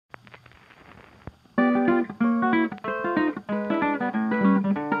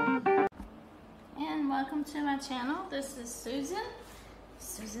welcome to my channel. This is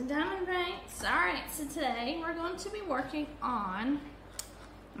Susan Diamond Paints. Alright, so today we're going to be working on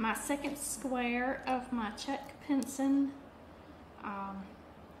my second square of my Chuck Pinson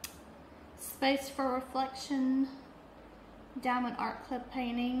Space for Reflection Diamond Art Club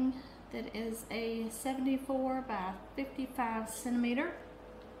painting that is a 74 by 55 centimeter.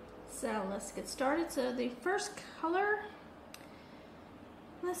 So let's get started. So the first color,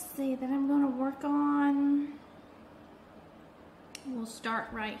 let's see, that I'm going to work on, we'll start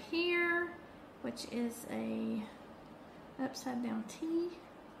right here, which is a upside down T.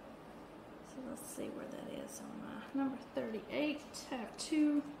 So let's see where that is on my number 38. I have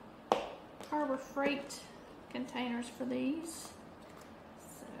two Harbor Freight containers for these.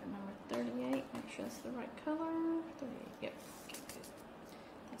 So number 38, make sure that's the right color. 38, yep, okay, good.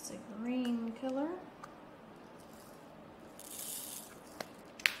 That's a green color.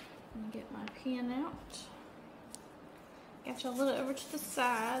 Let me get my pen out. Got you a little over to the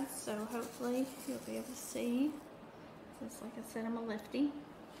side, so hopefully you'll be able to see. Just like I said, I'm a lefty.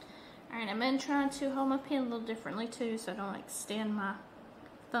 Alright, I've been trying to hold my pen a little differently too, so I don't extend my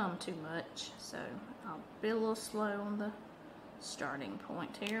thumb too much. So I'll be a little slow on the starting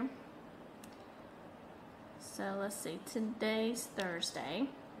point here. So let's see, today's Thursday.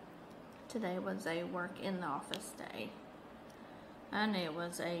 Today was a work in the office day. And it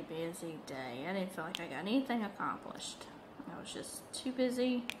was a busy day. I didn't feel like I got anything accomplished. I was just too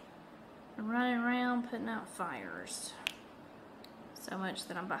busy running around putting out fires. So much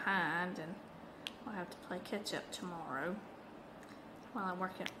that I'm behind, and I'll have to play catch up tomorrow while I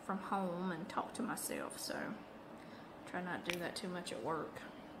work from home and talk to myself. So try not to do that too much at work.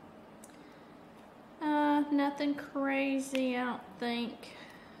 Nothing crazy, I don't think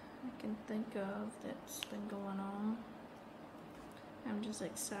I can think of that's been going on. I'm just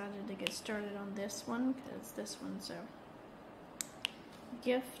excited to get started on this one because this one's a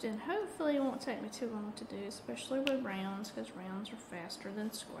gift and hopefully it won't take me too long to do, especially with rounds, because rounds are faster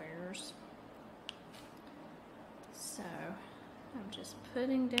than squares. So I'm just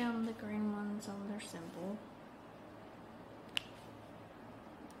putting down the green ones on their symbol.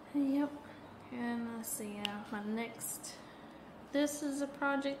 Yep, and let's see, my next, this is a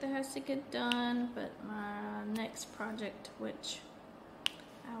project that has to get done, but my next project, which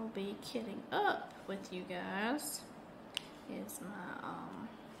I will be kitting up with you guys, is my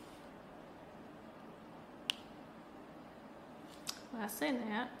well, I say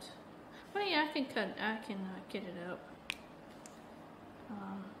that, well, yeah, I can kit it up.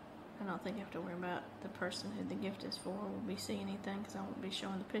 I don't think I have to worry about the person who the gift is for will be seeing anything, because I won't be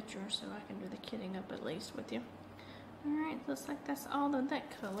showing the picture, so I can do the kitting up at least with you. Alright, looks like that's all of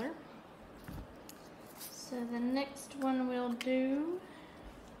that color. So the next one we'll do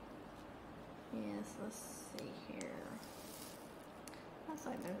is, let's see here. Looks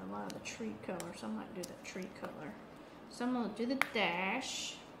like there's a lot of the tree color, so I might do the tree color. So I'm going to do the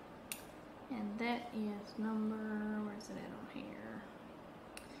dash, and that is number, where's it at on here?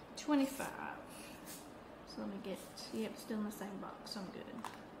 25. So let me get, yep, still in the same box, I'm good.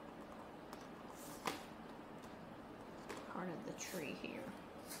 Part of the tree here.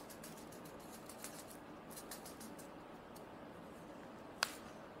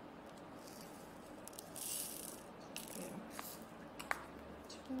 Okay.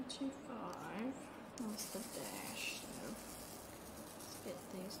 25. That's the dash. So let's get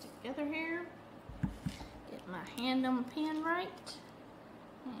these together here. Get my hand on the pen right.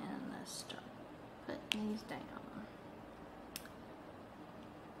 And let's start putting these down.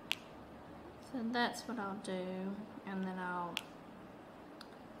 So that's what I'll do, and then I'll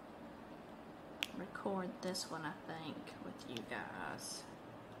record this one, I think, with you guys.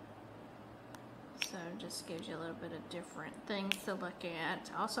 So it just gives you a little bit of different things to look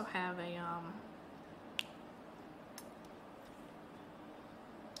at. I also have a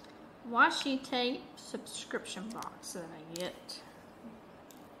washi tape subscription box that I get.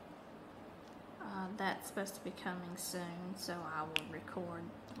 That's supposed to be coming soon, so I will record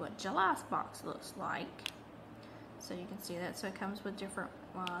what July's box looks like, so you can see that. So it comes with different,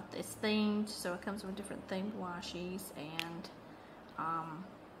 it's themed, so it comes with different themed washis and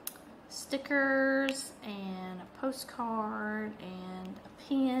stickers and a postcard and a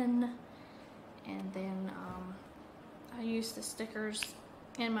pin, and then I use the stickers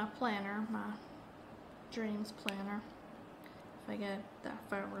in my planner, my dreams planner.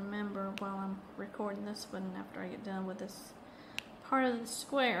 If I remember while I'm recording this one, after I get done with this part of the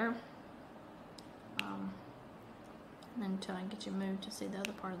square, and then until I get you moved to see the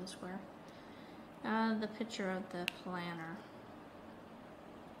other part of the square, the picture of the planner.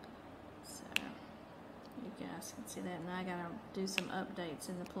 So You guys can see that. And I gotta do some updates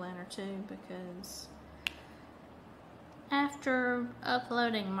in the planner too, because after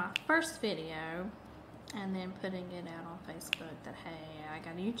uploading my first video and then putting it out on Facebook that, hey, I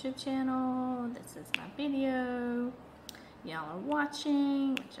got a YouTube channel, this is my video, y'all are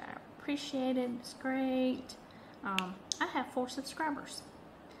watching, which I appreciate it, it's great. I have 4 subscribers,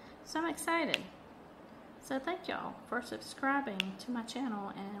 so I'm excited. So thank y'all for subscribing to my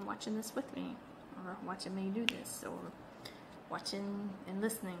channel and watching this with me, or watching me do this, or watching and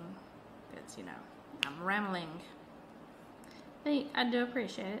listening, because, you know, I'm rambling. But I do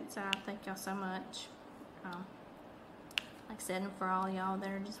appreciate it, so I thank y'all so much. Like I said, and for all y'all that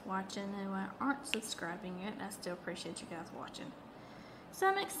are just watching and aren't subscribing yet, I still appreciate you guys watching. So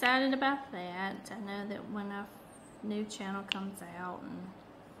I'm excited about that. I know that when a new channel comes out, and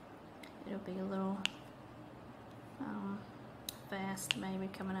it'll be a little fast maybe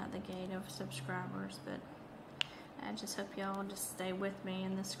coming out the gate of subscribers, but I just hope y'all just stay with me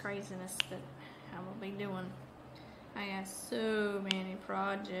in this craziness that I will be doing. I got so many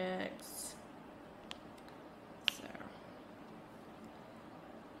projects. So,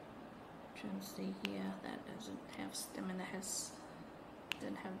 trying to see, yeah, that doesn't have, I mean, that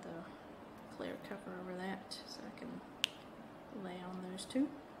didn't have the clear cover over that, so I can lay on those two.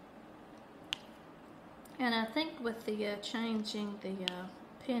 And I think with the changing the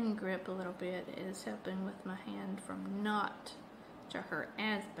pen grip a little bit, it is helping with my hand from not to hurt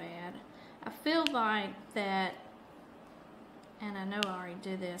as bad. I feel like that, and I know I already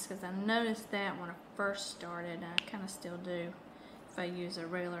do this because I noticed that when I first started, and I kind of still do, if I use a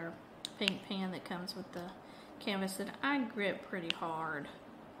regular pink pen that comes with the canvas, that I grip pretty hard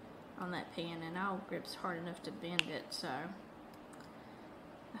on that pen, and I'll grip hard enough to bend it, so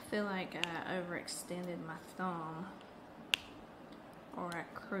I feel like I overextended my thumb, or I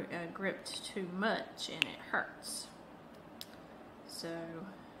gripped too much and it hurts. So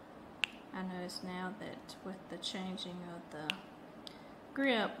I notice now that with the changing of the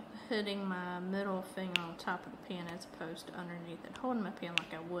grip, putting my middle finger on top of the pen as opposed to underneath it, holding my pen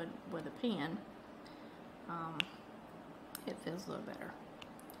like I would with a pen, it feels a little better.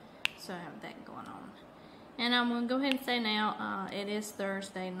 So I have that going on. And I'm going to go ahead and say now, it is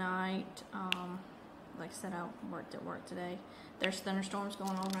Thursday night. Like I said, I worked at work today. There's thunderstorms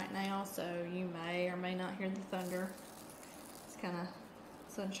going on right now, so you may or may not hear the thunder. It's kind of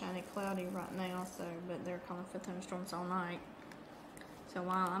sunshiny, cloudy right now, so, but they're calling for thunderstorms all night. So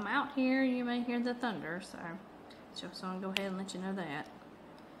while I'm out here, you may hear the thunder, so just want to go ahead and let you know that.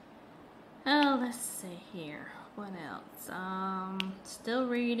 Oh, let's see here. What else? Still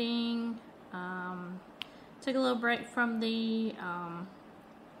reading. Took a little break from the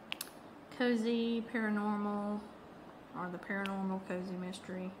cozy paranormal, or the paranormal cozy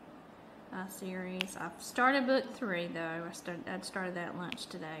mystery series. I've started book 3 though. I started that at lunch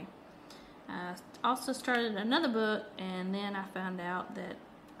today. I also started another book, and then I found out that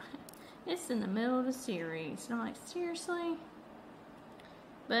it's in the middle of a series. And I'm like, seriously?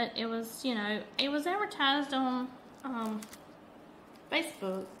 But it was, you know, it was advertised on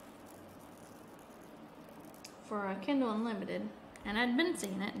Facebook for a Kindle Unlimited, and I'd been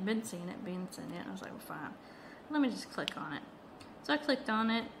seeing it. I was like, well, fine. Let me just click on it. So I clicked on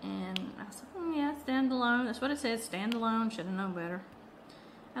it, and I said, yeah, standalone. That's what it says, standalone. Should have known better.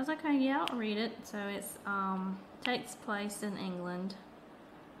 I was like, okay, yeah, I'll read it. So it's takes place in England,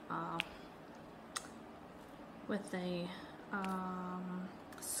 with a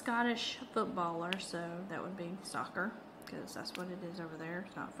Scottish footballer. So that would be soccer, because that's what it is over there.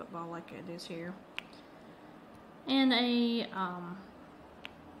 It's not football like it is here. And a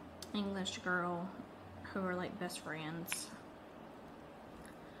English girl who are like best friends.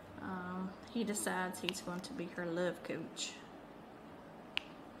 He decides he's going to be her love coach,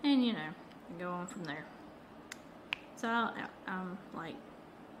 and you know, go on from there. So I'm like,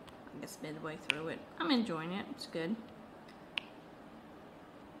 I guess midway through it. I'm enjoying it. It's good.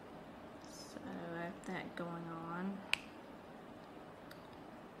 So I have that going on.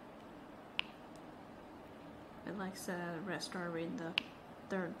 But like I said, I started reading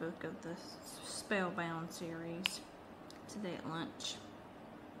the 3rd book of the Spellbound series today at lunch.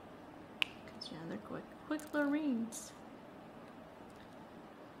 Because, you know, they're quick little reads.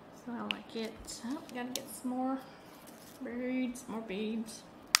 So I like it. Oh, gotta get some more beads, more beads.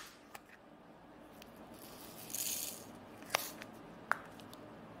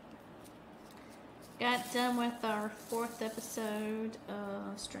 Got done with our 4th episode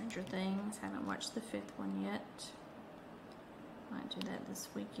of Stranger Things. Haven't watched the 5th one yet. Might do that this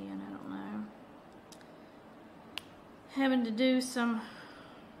weekend, I don't know. Having to do some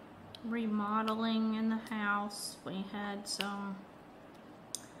remodeling in the house. We had some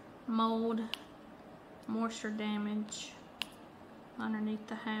mold, moisture damage underneath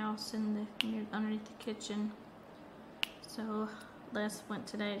the house and underneath the kitchen. So Les went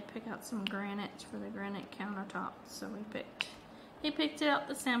today to pick out some granite for the granite countertops. So he picked out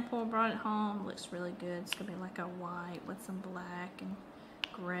the sample, brought it home. Looks really good. It's gonna be like a white with some black and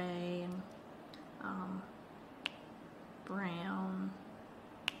gray and brown.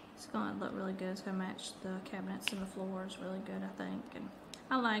 It's gonna look really good. It's gonna match the cabinets and the floors really good, I think. And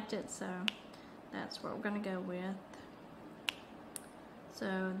I liked it, so that's what we're gonna go with.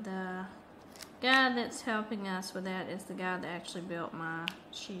 So the guy that's helping us with that is the guy that actually built my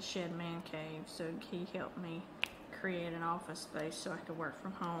she shed man cave. So he helped me create an office space so I could work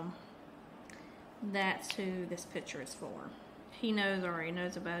from home. That's who this picture is for. He already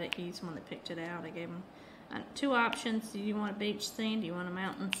knows about it. He's the one that picked it out. I gave him two options. Do you want a beach scene? Do you want a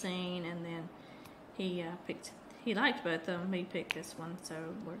mountain scene? And then he liked both of them. He picked this one, so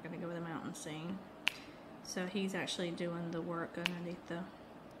we're gonna go with a mountain scene. So he's actually doing the work underneath the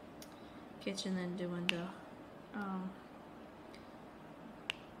kitchen and doing the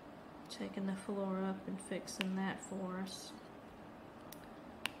taking the floor up and fixing that for us.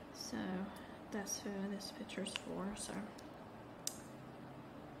 So that's who this picture's for. So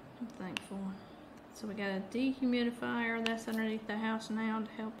I'm thankful. So we got a dehumidifier that's underneath the house now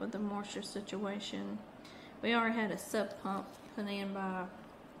to help with the moisture situation. We already had a sub pump put in by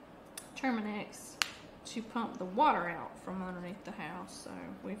Terminex to pump the water out from underneath the house. So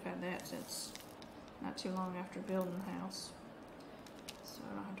we've had that since not too long after building the house. So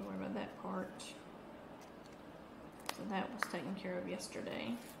I don't have to worry about that part. So that was taken care of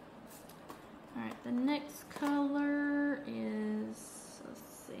yesterday. Alright, the next color is, let's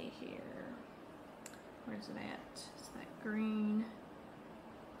see here. Where's it at? It's that green,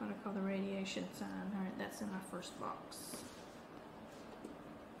 what I call the radiation sign. Alright, that's in my first box.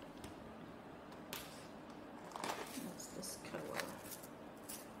 That's this color.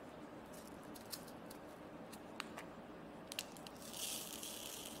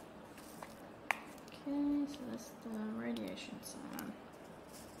 Okay, so that's the radiation sign.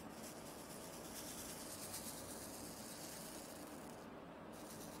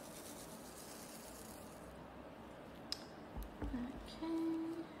 Okay.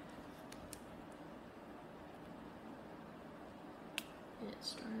 Get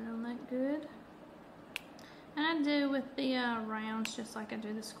started on that good. And I do with the rounds just like I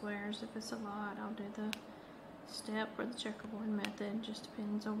do the squares. If it's a lot, I'll do the step or the checkerboard method. Just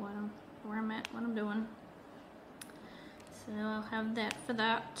depends on where I'm at, what I'm doing. So I'll have that for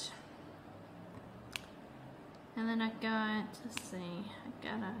that. And then I got, let's see, I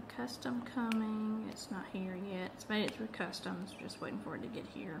got a custom coming. It's not here yet. It's made it through customs. Just waiting for it to get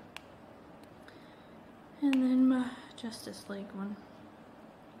here. And then my Justice League one.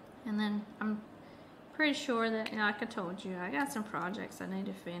 And then I'm pretty sure that, like I told you, I got some projects I need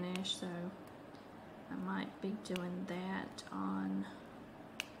to finish. So I might be doing that on,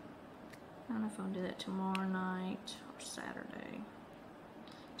 I don't know if I'll do that tomorrow night or Saturday.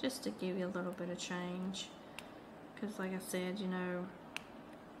 Just to give you a little bit of change. Because like I said, you know,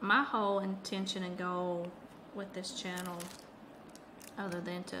 my whole intention and goal with this channel, other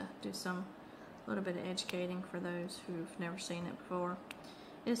than to do some little bit of educating for those who've never seen it before,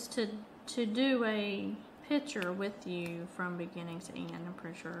 is to do a picture with you from beginning to end. I'm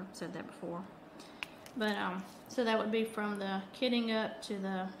pretty sure I've said that before. But so that would be from the kitting up to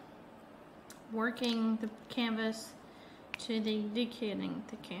the working the canvas, to the dekitting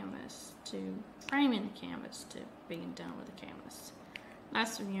the canvas, to framing the canvas, to being done with the canvas.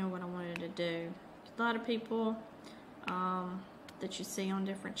 That's, you know, what I wanted to do. A lot of people that you see on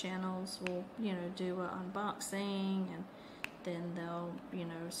different channels will, you know, do an unboxing, and then they'll, you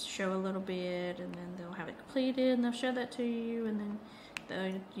know, show a little bit, and then they'll have it completed, and they'll show that to you, and then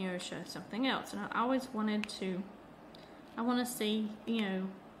they'll, you know, show something else. And I always wanted to, I want to see, you know,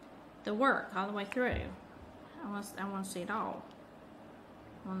 the work all the way through. I want to see it all.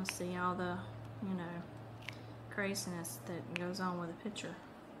 I want to see all the, you know, craziness that goes on with a picture.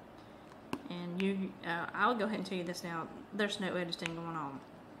 And I'll go ahead and tell you this now. There's no editing going on.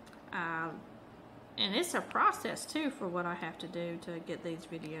 And it's a process too for what I have to do to get these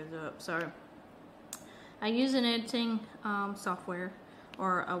videos up. So I use an editing software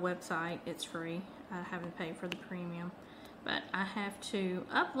or a website. It's free. I haven't paid for the premium, but I have to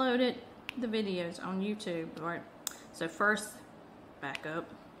upload it, the videos on YouTube, right? So first, back up.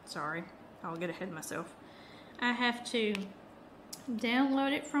 Sorry, I'll get ahead of myself. I have to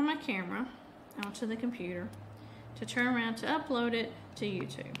download it from my camera onto the computer to turn around to upload it to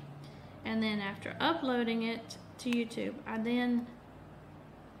YouTube. And then after uploading it to YouTube, I then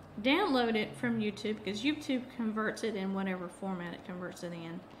download it from YouTube, because YouTube converts it in whatever format it converts it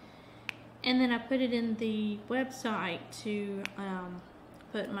in. And then I put it in the website to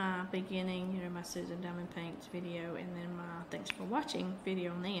put my beginning, you know, my Susan Diamond Paints video, and then my thanks for watching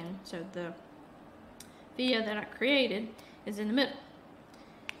video on the end. So the video that I created is in the middle.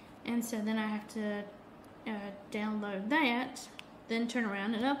 And so then I have to download that, then turn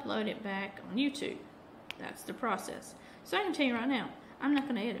around and upload it back on YouTube. That's the process. So I can tell you right now, I'm not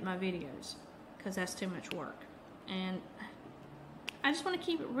going to edit my videos because that's too much work. And I just want to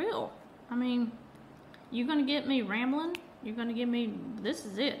keep it real. I mean, you're going to get me rambling. You're going to get me, this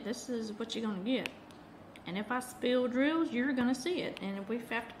is it. This is what you're going to get. And if I spill drills, you're going to see it. And if we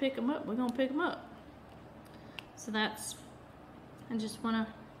have to pick them up, we're going to pick them up. So that's, I just want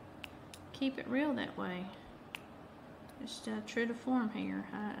to keep it real that way. Just true to form here.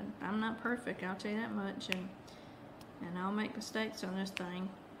 I'm not perfect, I'll tell you that much. And I'll make mistakes on this thing.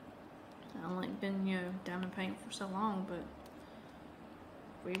 I've only been, you know, diamond painting for so long, but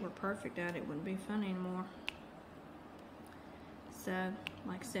if we were perfect at it, it wouldn't be fun anymore. So,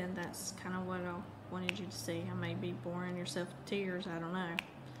 like I said, that's kind of what I wanted you to see. I may be boring yourself to tears, I don't know.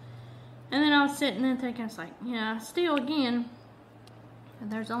 And then I was sitting there thinking, it's like, yeah, still again,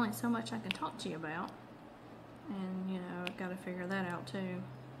 there's only so much I can talk to you about. And, you know, I've got to figure that out too.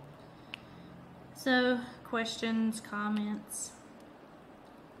 So, questions, comments,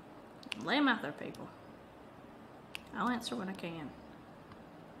 lay them out there, people. I'll answer what I can.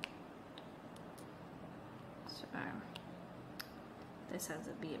 So, this has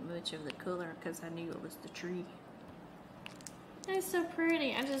a bit much of the color because I knew it was the tree. It's so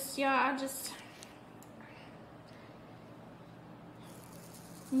pretty.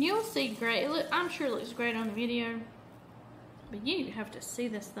 You'll see great. I'm sure it looks great on the video. But you have to see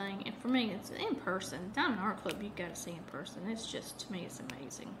this thing, and for me, it's in person. Diamond Art Club, you got to see in person. It's just, to me, it's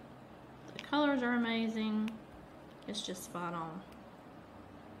amazing. The colors are amazing. It's just spot on.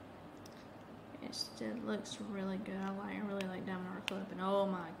 It looks really good. I really like Diamond Art Club, and oh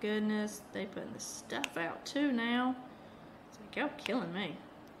my goodness, they putting the stuff out too now. It's like, y'all killing me.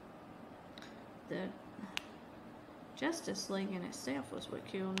 The Justice League in itself was what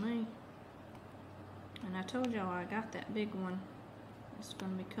killed me. And I told y'all I got that big one. It's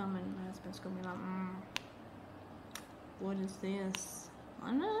going to be coming. My husband's going to be like, what is this?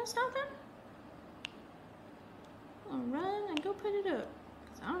 I know, that's nothing. I'll run and go put it up.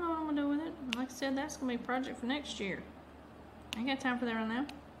 Because I don't know what I'm going to do with it. And like I said, that's going to be a project for next year. I ain't got time for that right now.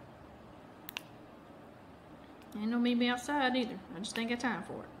 Ain't no me be outside either. I just ain't got time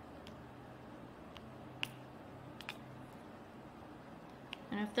for it.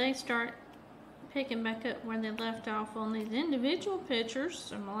 And if they start picking back up where they left off on these individual pictures,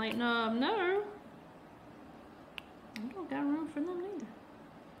 I'm like, no. I don't got room for them either.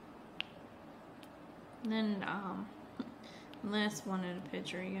 And then, Les wanted a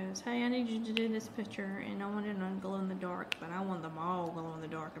picture. He goes, hey, I need you to do this picture, and I wanted it on glow in the dark, but I want them all glow in the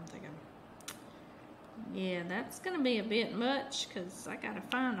dark. I'm thinking, yeah, that's going to be a bit much, because I got to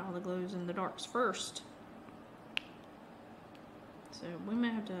find all the glows in the darks first. So we may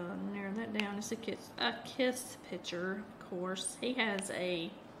have to narrow that down. It's a kiss picture, of course. He has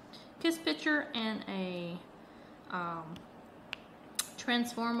a kiss picture and a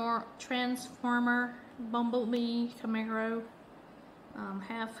transformer bumblebee Camaro,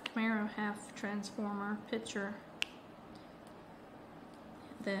 half Camaro, half transformer picture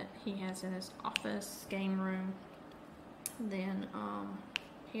that he has in his office game room. Then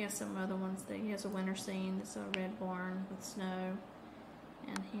he has some other ones. That he has a winter scene. It's a red barn with snow.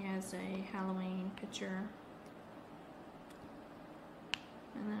 And he has a Halloween picture.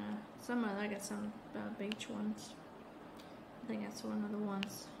 And I got some beach ones. I think that's one of the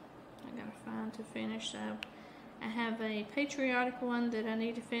ones I gotta find to finish. I have a patriotic one that I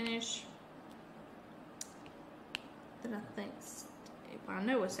need to finish. That I think, I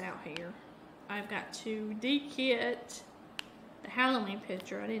know it's out here. I've got to de-kit the Halloween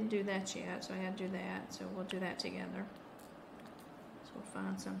picture. I didn't do that yet, so I had to do that. So we'll do that together. We'll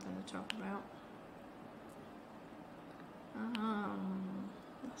find something to talk about.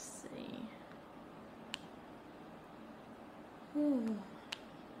 Let's see. Like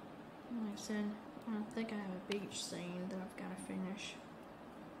I said, I think I have a beach scene that I've got to finish.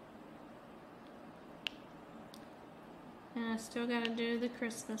 And I still got to do the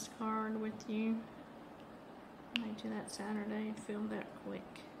Christmas card with you. I may do that Saturday and film that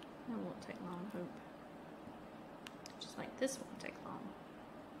quick. That won't take long, I hope. Just like this won't take long.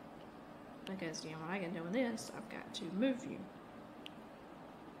 Because, you know, when I get done with this, I've got to move you.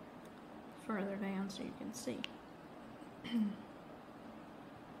 further down so you can see.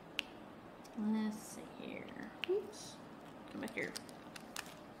 Let's see here. Oops. Come back here.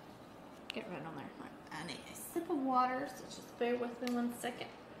 Get right on there. Right. I need a sip of water, so just bear with me 1 second.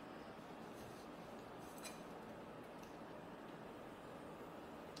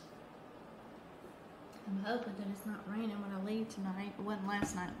 I'm hoping that it's not raining when I leave tonight. It wasn't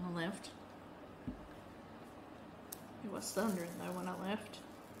last night when I left. It was thundering though when I left.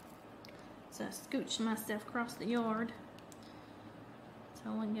 So I scooched myself across the yard. So I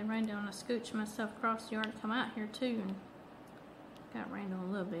wouldn't get rained on. I scooched myself across the yard to come out here too. And got rained on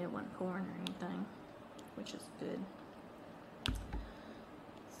a little bit. It wasn't pouring or anything, which is good.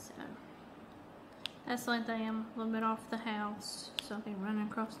 So that's the only thing. I'm a little bit off the house, so I'll be running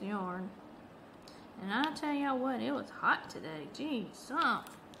across the yard. And I tell y'all what, it was hot today. Jeez, I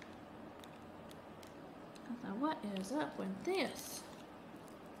thought, what is up with this?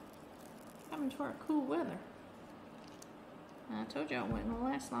 Coming to our cool weather. And I told y'all it wasn't gonna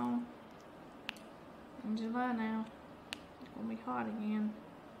last long. In July now, it's gonna be hot again.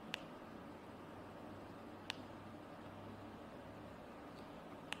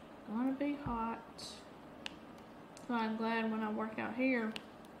 Gonna be hot. So I'm glad when I work out here,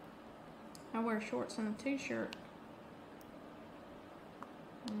 I wear shorts and a t-shirt.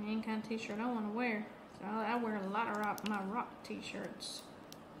 And any kind of t-shirt I want to wear. So I wear a lot of my rock t-shirts.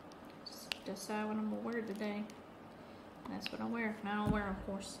 Just decide what I'm going to wear today. And that's what I wear. Now I don't wear, of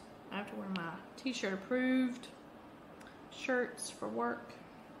course, I have to wear my t-shirt approved shirts for work.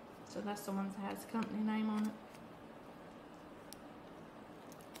 So that's the ones that has the company name on it.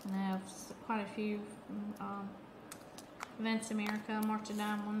 And I have quite a few Events America, March of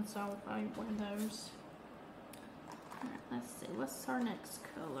Diamonds, so I'll probably wear those. Alright, let's see, what's our next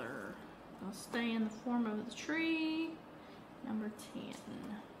color? I'll stay in the form of the tree. Number 10.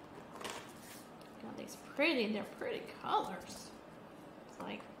 Got these pretty, they're pretty colors. It's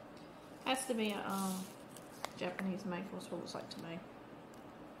like, has to be a Japanese maple, is what it looks like to me.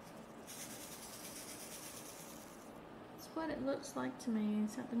 That's what it looks like to me.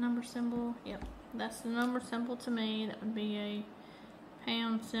 Is that the number symbol? Yep. That's the number symbol to me. That would be a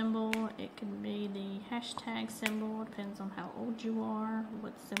pound symbol. It could be the hashtag symbol. Depends on how old you are,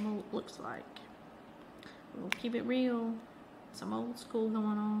 what the symbol looks like. We'll keep it real. Some old school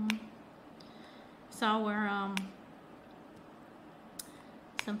going on. Saw where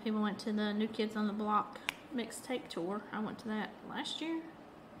some people went to the New Kids on the Block mixtape tour. I went to that last year.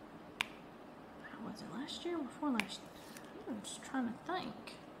 Was it last year or before last year? I'm just trying to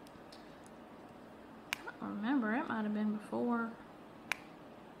think. I don't remember. It might have been before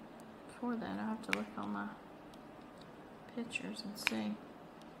that. I have to look on my pictures and see.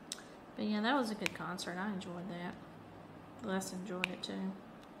 But yeah, that was a good concert. I enjoyed that. Les enjoyed it too.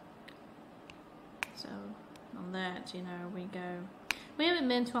 So on that, you know, we haven't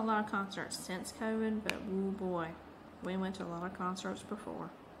been to a lot of concerts since COVID, but oh boy, we went to a lot of concerts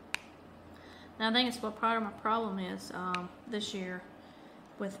before. Now I think it's what part of my problem is this year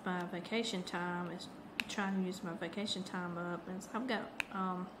with my vacation time is trying to use my vacation time up. And I've got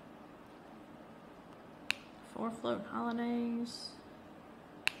 4 floating holidays,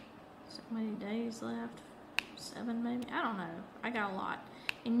 so many days left, 7 maybe, I don't know. I got a lot,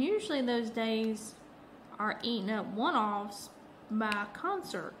 and usually those days are eaten up one-offs by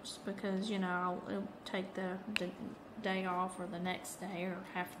concerts because, you know, I'll take the day off or the next day or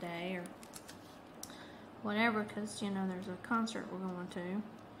half day or whatever, because, you know, there's a concert we're going to,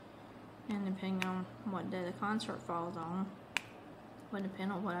 and depending on what day the concert falls on would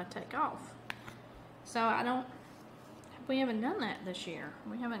depend on what I take off. So we haven't done that this year.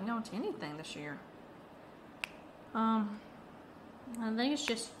 We haven't gone to anything this year. I think it's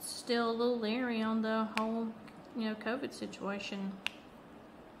just still a little leery on the whole, you know, COVID situation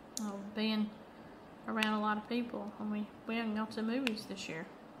of being around a lot of people, and we haven't gone to the movies this year.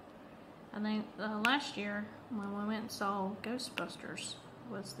 I think last year when we went and saw Ghostbusters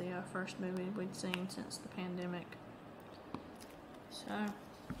was the first movie we'd seen since the pandemic. So,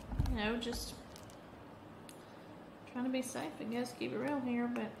 you know, just trying to be safe, I guess, keep it real here,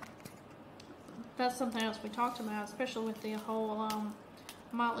 but that's something else we talked about, especially with the whole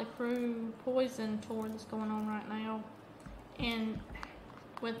Motley Crue Poison tour that's going on right now. And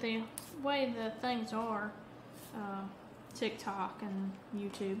with the way the things are, TikTok and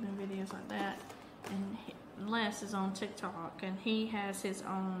YouTube and videos like that, and Les is on TikTok, and he has his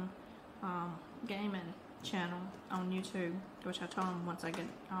own gaming channel on YouTube, which I told him once I get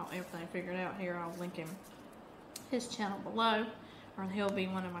everything figured out here, I'll link him his channel below, or he'll be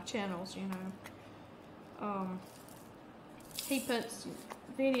one of my channels, you know. He puts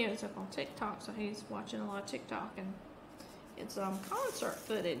videos up on TikTok, so he's watching a lot of TikTok, and it's concert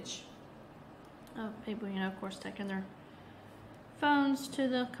footage of people, you know, of course, taking their phones to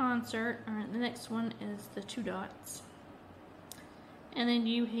the concert. All right, the next one is the two dots, and then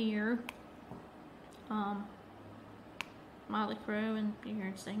you hear Motley Crue, and you hear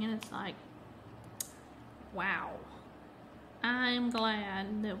it singing. It's like, wow. I'm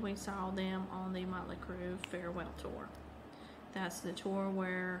glad that we saw them on the Motley Crue farewell tour. That's the tour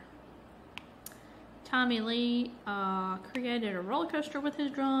where Tommy Lee created a roller coaster with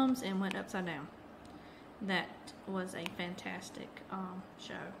his drums and went upside down. That was a fantastic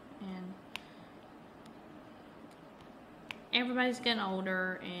show, and everybody's getting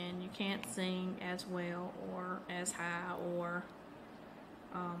older, and you can't sing as well or as high or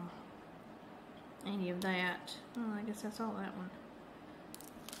any of that. Oh, I guess that's all that one.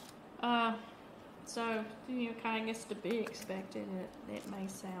 So, you know, kind of gets to be expected. It may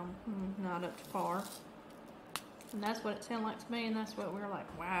sound not up to par. And that's what it sounded like to me, and that's what we were like,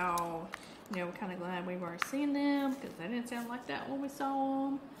 wow. You know, we're kind of glad we've already seen them, because they didn't sound like that when we saw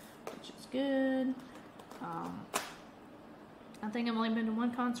them, which is good. I think I've only been to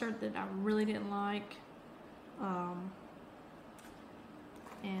one concert that I really didn't like.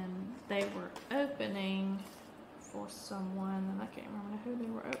 And they were opening for someone, and I can't remember who they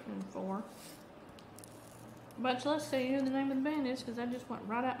were opening for. But let's see who the name of the band is, because I just went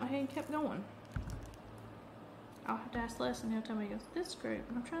right out my head and kept going. I'll have to ask Les, and he'll tell me, he goes, this group.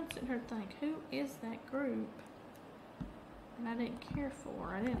 And I'm trying to sit here and think, who is that group? And I didn't care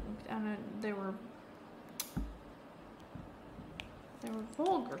for. I know they were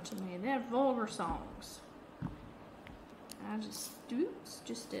vulgar to me. They had vulgar songs. I just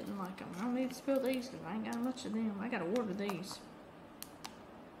didn't like them. I don't need to spill these because I ain't got much of them. I gotta order these.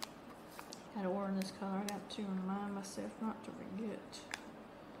 Gotta order this color. I got to remind myself not to forget.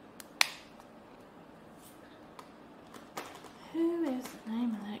 Who is the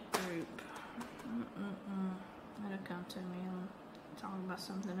name of that group? That'll come to me. I'm talking about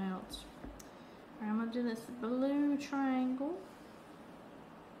something else. Alright, I'm gonna do this blue triangle.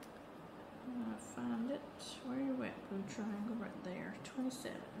 I'm gonna find it. Where are you at, blue triangle? Right there.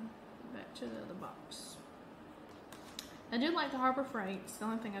 27. Back to the other box. I do like the Harbor Freights. The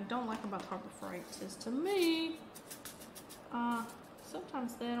only thing I don't like about the Harbor Freights is, to me,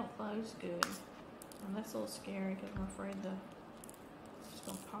 sometimes they don't close good. And that's a little scary because I'm afraid it's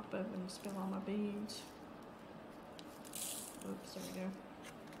going to pop open and spill all my beads. Oops, there we go.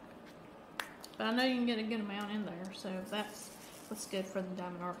 But I know you can get a good amount in there, so that's what's good for the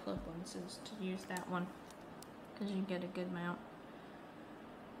Diamond Art Club ones, is to use that one, because you get a good amount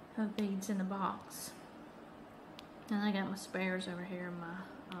of beads in the box. And I got my spares over here in my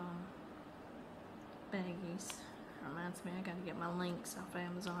baggies. Reminds me, I got to get my links off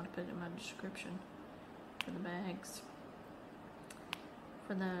Amazon to put in my description for the bags.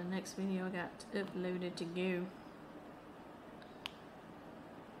 For the next video, I got uploaded to go.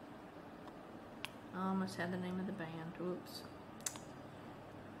 I almost had the name of the band. Whoops.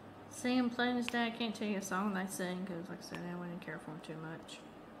 Sing and plain as day. I can't tell you a song they sing because, like I said, I didn't care for them too much.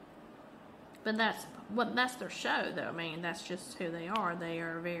 But that's their show, though. I mean, that's just who they are. They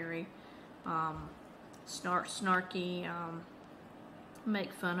are very snarky,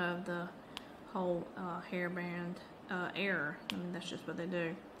 make fun of the whole hairband era. I mean, that's just what they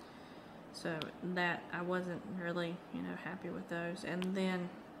do. So that I wasn't really, happy with those. And then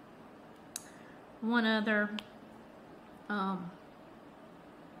one other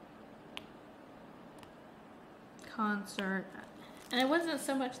concert, and it wasn't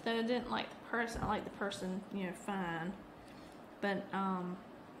so much that I didn't like the person. I liked the person, fine. But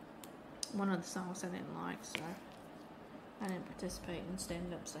one of the songs I didn't like, so I didn't participate and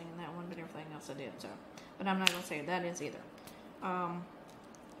stand up singing that one, but everything else I did. So, but I'm not gonna say who that is either.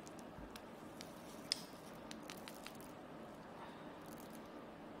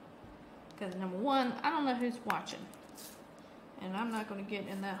 Because number one, I don't know who's watching. And I'm not going to get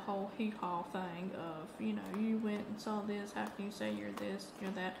in that whole hee-haw thing of, you went and saw this, how can you say you're this,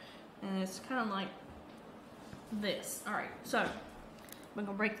 you're that? And it's kind of like this. Alright, so, we're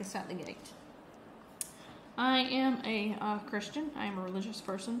going to break this out the gate. I am a Christian. I am a religious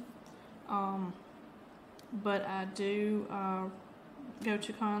person. But I do go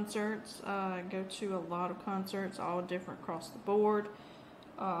to concerts. I go to a lot of concerts, all different across the board.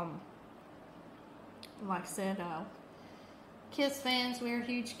 Like I said, Kiss fans, we're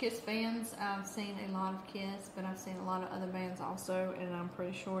huge Kiss fans. I've seen a lot of Kiss, but I've seen a lot of other bands also, and I'm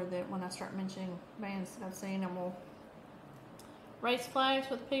pretty sure that when I start mentioning bands that I've seen, I will raise flags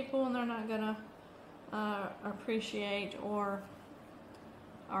with people, and they're not gonna appreciate or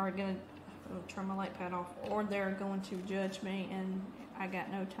are going to turn my light pad off, or they're going to judge me, and I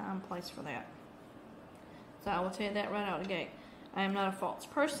got no time, place for that. So I will tell you that right out of the gate. I am not a false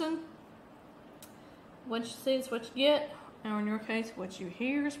person. What you see is what you get, or in your case, what you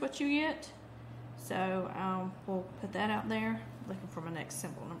hear is what you get. So we'll put that out there. Looking for my next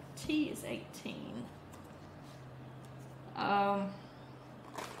symbol. Number T is 18.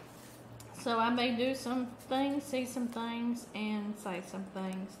 So I may do some things, see some things, and say some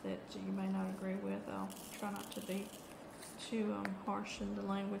things that you may not agree with. I'll try not to be too harsh in the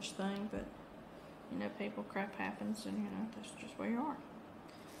language thing, but you know, people, crap happens, and you know, that's just where you are.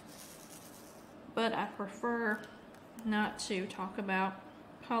 But I prefer not to talk about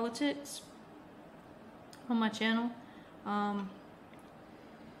politics on my channel.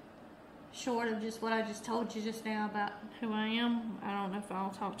 Short of just what I just told you just now about who I am. I don't know if I'll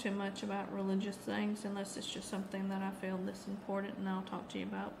talk too much about religious things unless it's just something that I feel that's important and I'll talk to you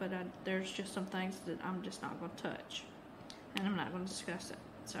about. But there's just some things that I'm just not going to touch. And I'm not going to discuss it.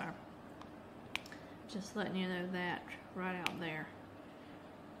 So, just letting you know that right out there.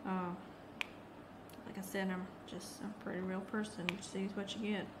 Like I said, I'm a pretty real person. You see what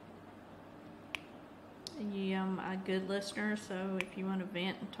you get. I'm a good listener, so if you want to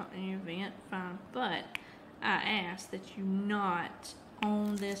vent and talk in your vent, fine. But I ask that you not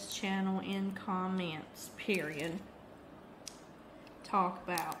on this channel in comments, period, talk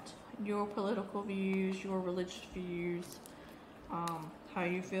about your political views, your religious views, how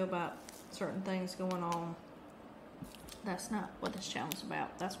you feel about certain things going on. That's not what this channel's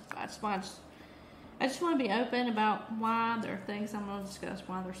about. That's why I just want to be open about why there are things I'm going to discuss,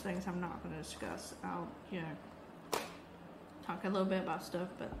 why there's things I'm not going to discuss. I'll, you know, talk a little bit about stuff,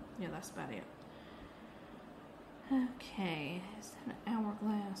 but yeah, that's about it. Okay, is that an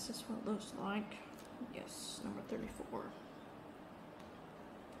hourglass? That's what it looks like. Yes, number 34.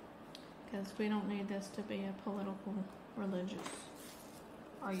 Because we don't need this to be a political, religious,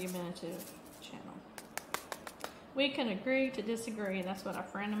 argumentative channel. We can agree to disagree. That's what a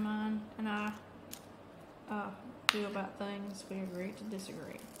friend of mine and I do about things. We agree to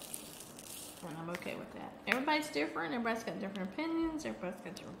disagree, and I'm okay with that. Everybody's different. Everybody's got different opinions. Everybody's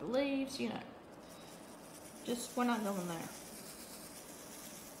got different beliefs. You know, just we're not going there.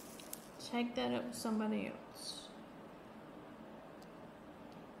 Take that up with somebody else.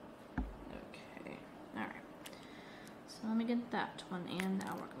 Okay, all right. So let me get that one in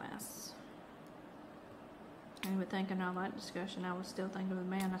hourglass. I would think in all that discussion, I was still thinking of the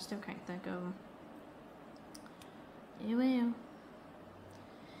man. I still can't think of him. You will.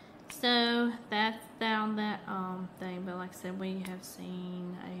 So that's down that thing, but like I said, we have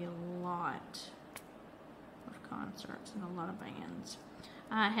seen a lot of concerts and a lot of bands.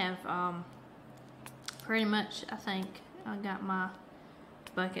 I have pretty much, I think, I got my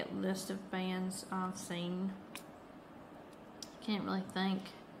bucket list of bands I've seen. Can't really think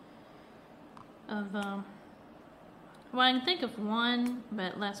of well, I can think of one,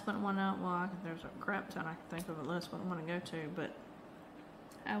 but Les wouldn't want to. Well, there's a crap ton I can think of that Les wouldn't want to go to. But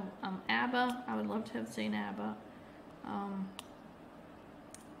ABBA, I would love to have seen ABBA. I'm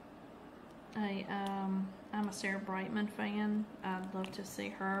a Sarah Brightman fan. I'd love to see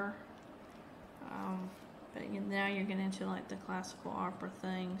her. But now you're getting into like the classical opera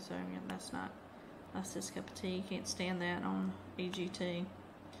thing, so yeah, that's his cup of tea. You can't stand that on EGT.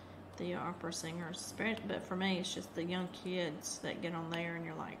 The opera singers, but for me it's just the young kids that get on there and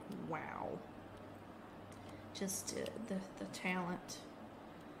you're like, wow, just the talent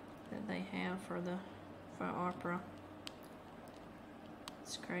that they have for opera.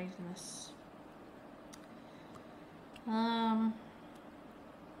 It's craziness.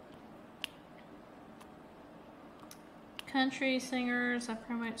 Country singers, I've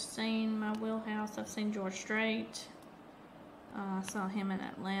pretty much seen my wheelhouse. I've seen George Strait. I saw him in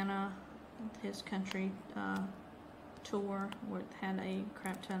Atlanta with his country tour, where it had a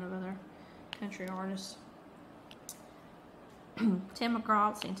crap ton of other country artists. Tim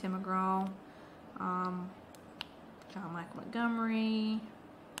McGraw, I've seen Tim McGraw. John Michael Montgomery.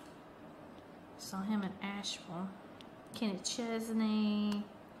 Saw him in Asheville. Kenny Chesney.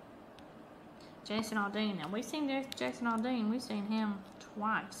 Jason Aldean. Now, we've seen Jason Aldean. We've seen him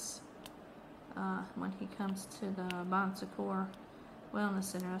twice. When he comes to the Bon Secours Wellness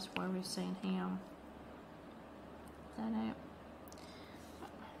Center, that's where we've seen him. Is that it?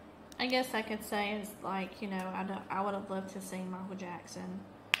 I guess I could say is like, you know, I would have loved to see Michael Jackson.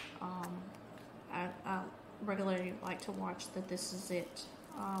 I regularly like to watch the This Is It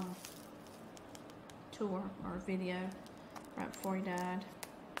tour or video right before he died.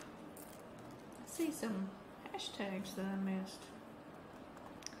 I see some hashtags that I missed.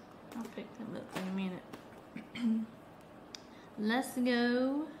 I'll pick them up in a minute. Let's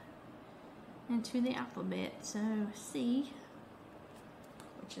go into the alphabet. So C,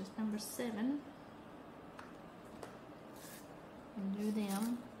 which is number 7, and do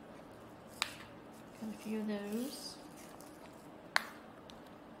them. Got a few of those.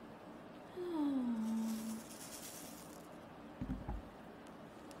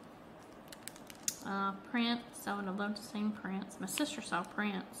 Prince, I would have loved to sing Prince. My sister saw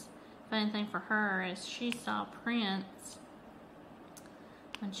Prince. Funny thing for her is she saw Prince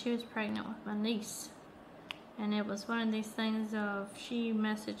when she was pregnant with my niece. And it was one of these things of, she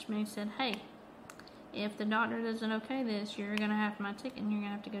messaged me and said, hey, if the doctor doesn't okay this, you're going to have my ticket and you're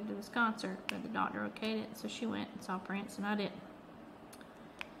going to have to go to this concert. But the doctor okayed it, so she went and saw Prince and I didn't.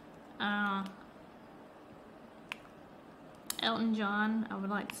 Elton John, I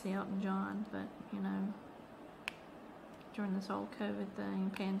would like to see Elton John, but, you know, during this whole COVID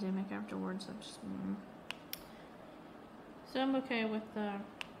thing, pandemic afterwards, I just, So I'm okay with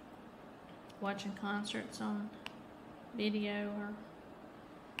watching concerts on video, or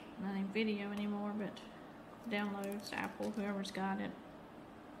not even video anymore, but downloads, Apple, whoever's got it.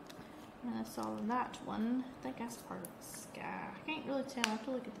 And I saw that one. I think that's part of the sky. I can't really tell. I have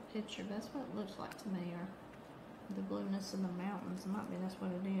to look at the picture, but that's what it looks like to me, or the blueness of the mountains. It might be that's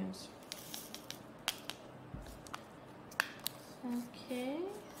what it is. Okay,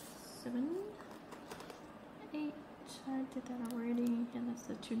 7, 8. I did that already. Yeah, that's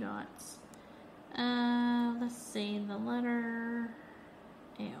the 2 dots. Let's see, the letter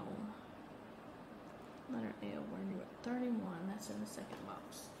L. Letter L, where are you at? 31. That's in the second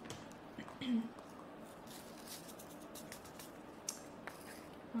box.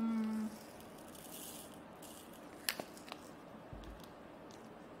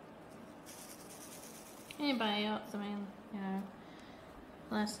 Anybody else? I mean, you know,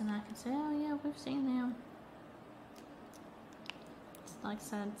 less than I can say, oh yeah, we've seen them. Like I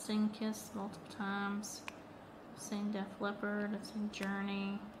said, I've seen Kiss multiple times. I've seen Def Leppard. I've seen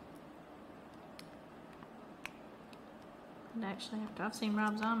Journey. And actually, after I've seen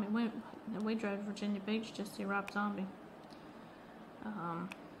Rob Zombie, we drove to Virginia Beach just to see Rob Zombie.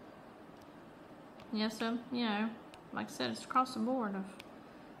 Yeah, so, you know, like I said, it's across the board of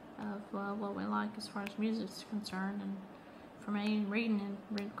what we like as far as music's concerned, and for me, read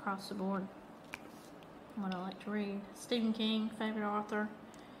across the board. What I like to read. Stephen King, favorite author.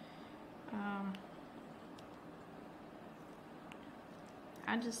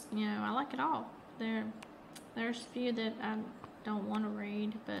 I just, you know, I like it all. There's a few that I don't want to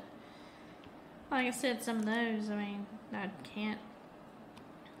read, but like I said, some of those, I mean, I can't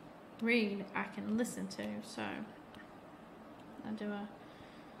read, I can listen to, so I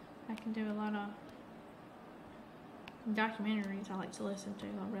can do a lot of documentaries I like to listen to.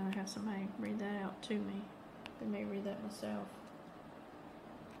 I'd rather have somebody read that out to me than me read that myself.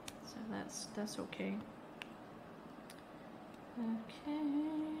 So that's okay. Okay.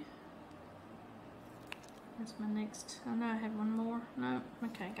 That's my next. Oh no, I have one more. No,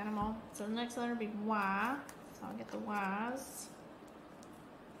 okay, got them all. So the next letter will be Y. So I'll get the Y's.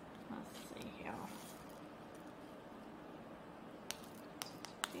 Let's see here.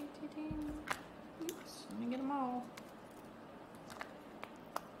 Oops, let me get them all.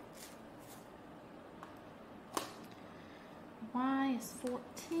 Y is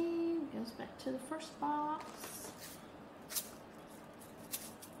 14. Goes back to the first box.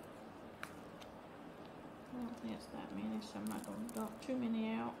 I don't think it's that many, so I'm not going to dump too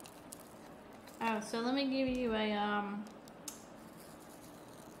many out. Oh, so let me give you a,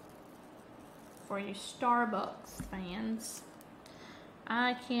 for you Starbucks fans,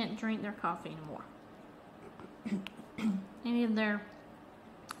 I can't drink their coffee anymore. Any of their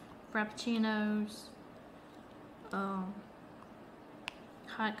frappuccinos,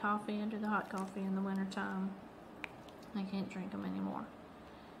 hot coffee, I do the hot coffee in the wintertime. I can't drink them anymore.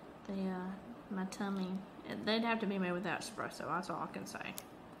 My tummy, they'd have to be made without espresso, that's all I can say.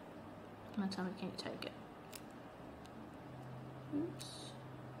 My tummy can't take it. Oops.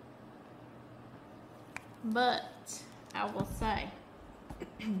 But, I will say,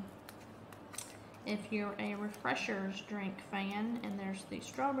 if you're a Refreshers drink fan, and there's the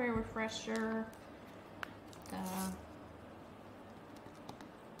strawberry refresher, the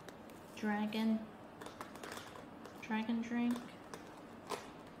dragon drink.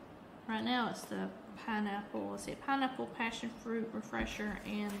 Right now it's the pineapple, let's see, pineapple passion fruit refresher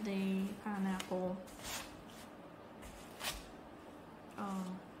and the pineapple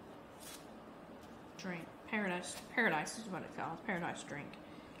drink. Paradise is what it's called, Paradise drink.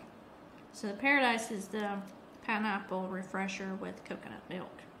 So the Paradise is the pineapple refresher with coconut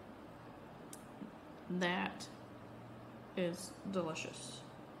milk. that is delicious.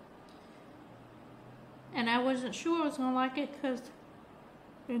 And I wasn't sure I was gonna like it because,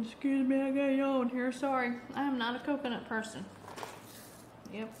 excuse me, I got yawn here, sorry. I am not a coconut person.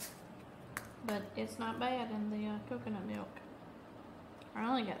 Yep. But it's not bad in the coconut milk. I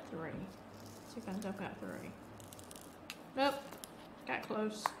only got 3. Let's see if I can got 3. Nope. Got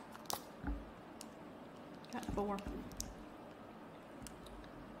close. Got 4.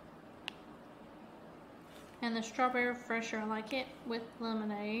 And the strawberry refresher, I like it with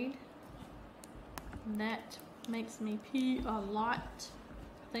lemonade. That makes me pee a lot.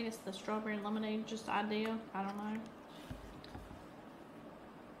 I think it's the strawberry lemonade just idea. I don't know.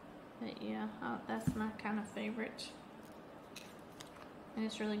 But yeah, that's my kind of favorite. And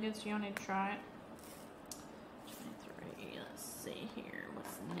it's really good, so y'all need to try it. 23, let's see here.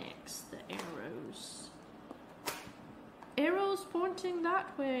 What's next? The arrows. Arrows pointing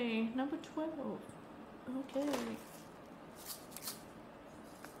that way. Number 12. Okay.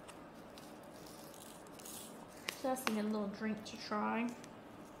 So that's a little drink to try.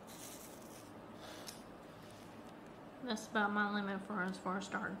 That's about my limit for as far as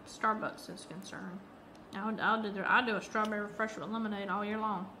Starbucks is concerned. I'll do a strawberry refresher with lemonade all year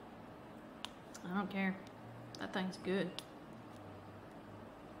long. I don't care. That thing's good.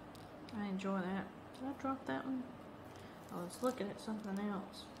 I enjoy that. Did I drop that one? I was looking at something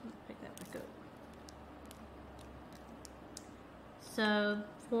else. Let's pick that back up. So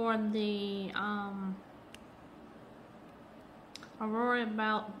for the Aurora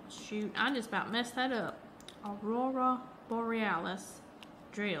I just about messed that up. Aurora Borealis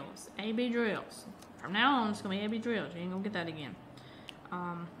drills, AB drills. From now on, it's gonna be AB drills. You ain't gonna get that again.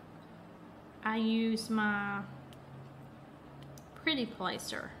 I use my pretty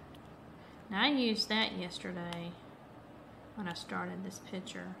placer. Now I used that yesterday when I started this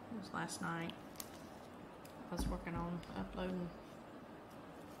picture. It was last night. I was working on uploading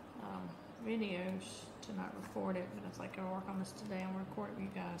videos to not record it, but I was like, I'll work on this today and record it for you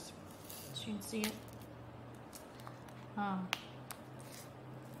guys so you can see it.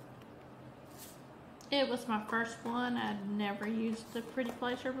 It was my first one. I'd never used the pretty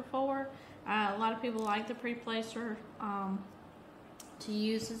placer before. A lot of people like the pretty placer to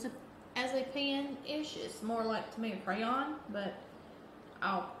use as a pen-ish. It's more like, to me, a crayon, but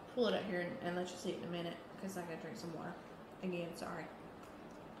I'll pull it out here and let you see it in a minute because I gotta drink some water. Again, sorry.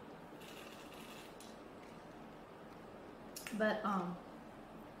 But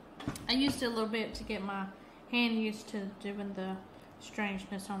I used it a little bit to get my hand used to doing the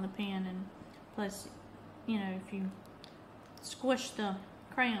strangeness on the pen, and plus, you know, if you squish the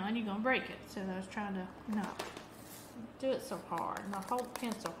crayon, you're gonna break it. So I was trying to not do it so hard, not hold the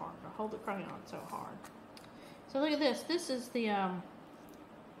pen so hard, but hold the crayon so hard. So look at this. This is the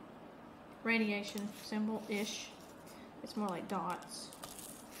radiation symbol-ish. It's more like dots.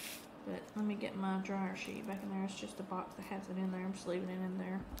 But let me get my dryer sheet back in there. It's just a box that has it in there. I'm just leaving it in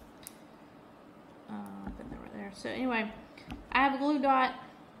there. Putting that right there. So anyway, I have a glue dot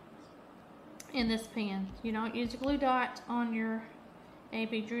in this pen. You don't use a glue dot on your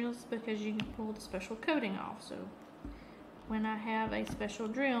AB drills because you can pull the special coating off. So when I have a special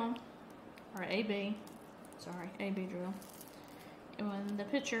drill, or AB drill, in the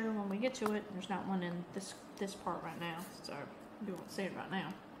picture, when we get to it, there's not one in this part right now, so you won't see it right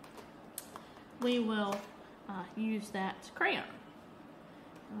now. We will use that crayon.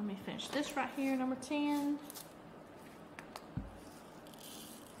 Let me finish this right here, number 10.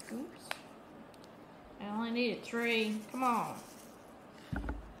 Oops. I only needed 3. Come on.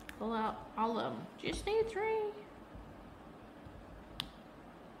 Pull out all of them. Just need 3.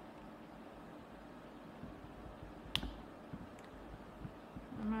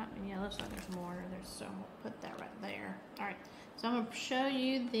 Yeah, looks like there's more. So we'll put that right there. Alright, so I'm going to show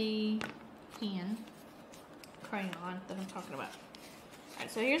you the pen crayon that I'm talking about.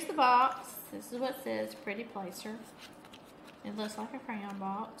 Alright, so here's the box. This is what it says, Pretty Placer. It looks like a crayon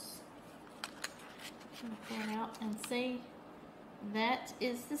box. I'm going to pull it out and see. That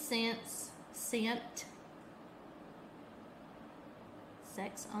is the scent.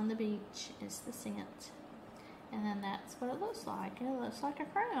 Sex on the Beach is the scent. And then that's what it looks like. It looks like a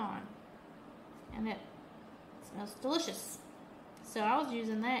crayon. And it smells delicious. So I was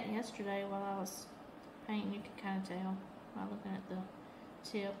using that yesterday while I was painting. You can kind of tell by looking at the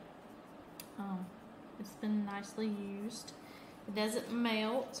tip. It's been nicely used. It doesn't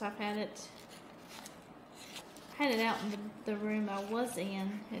melt, so I've had it out in the room I was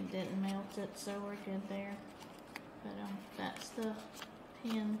in. It didn't melt it, so we're good there. But that's the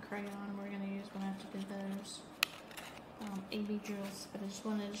pen crayon we're going to use when I have to do those. EB drills, but I just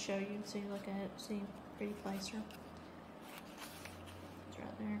wanted to show you, so you look at it, see, pretty placer. It's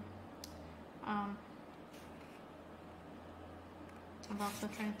right there. I've lost my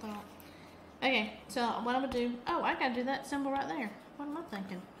train of thought. Okay, so what I'm gonna do, oh, I gotta do that symbol right there. What am I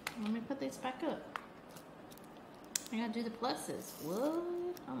thinking? Let me put these back up. I gotta do the pluses.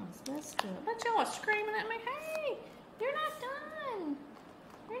 What? I almost messed up. I bet y'all are screaming at me, hey, you're not done.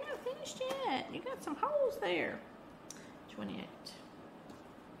 You're not finished yet. You got some holes there. 28.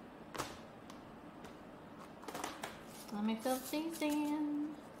 Let me fill these in,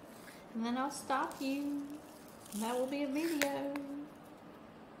 and then I'll stop you. And that will be a video.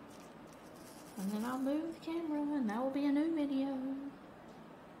 And then I'll move the camera, and that will be a new video.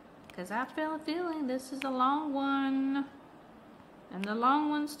 Because I feel a feeling this is a long one. And the long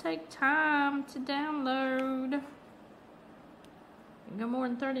ones take time to download. You can go more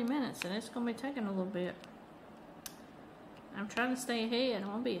than 30 minutes, and it's going to be taking a little bit. I'm trying to stay ahead. I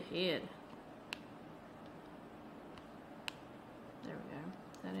want to be ahead. There we go.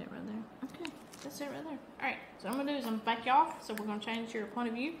 Is that it right there? Okay, that's it right there. Alright, so what I'm going to do is I'm going to back you off. So we're going to change your point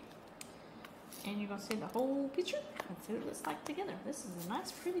of view. And you're going to see the whole picture. And see what it looks like together. This is a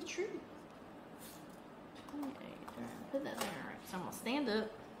nice, pretty tree. 28. Alright, put that there. Alright, so I'm going to stand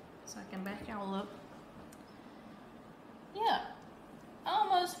up so I can back y'all up. Yeah.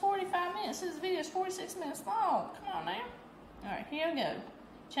 Almost 45 minutes. This video is 46 minutes long. Come on now. Alright, here we go.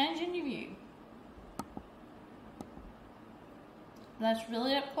 Changing your view. That's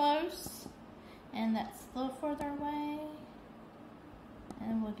really up close. And that's a little further away.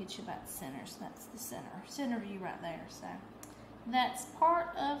 And we'll get you about the center. So that's the center view right there. So that's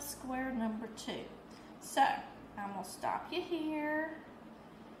part of square number 2. So I'm going to stop you here.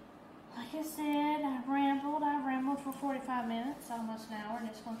 Like I said, I rambled for 45 minutes, almost an hour, and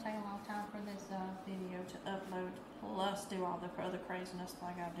it's going to take a long time for this video to upload, plus do all the other craziness that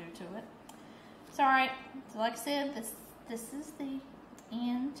I got to do to it. It's alright. So like I said, this is the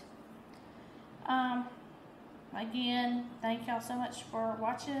end. Again, thank y'all so much for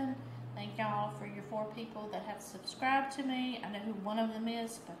watching. Thank y'all for your 4 people that have subscribed to me. I know who one of them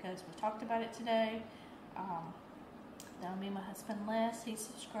is because we talked about it today. That'll be my husband Les. He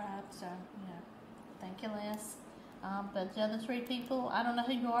subscribed, so thank you, Les. But the other 3 people, I don't know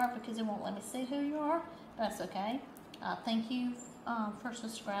who you are because it won't let me see who you are. That's okay. Thank you for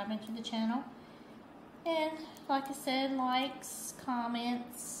subscribing to the channel. And like I said, likes,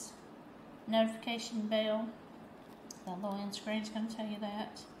 comments, notification bell. That little end screen is going to tell you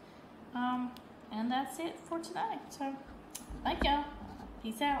that. And that's it for today. So, thank y'all.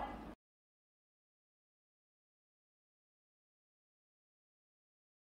 Peace out.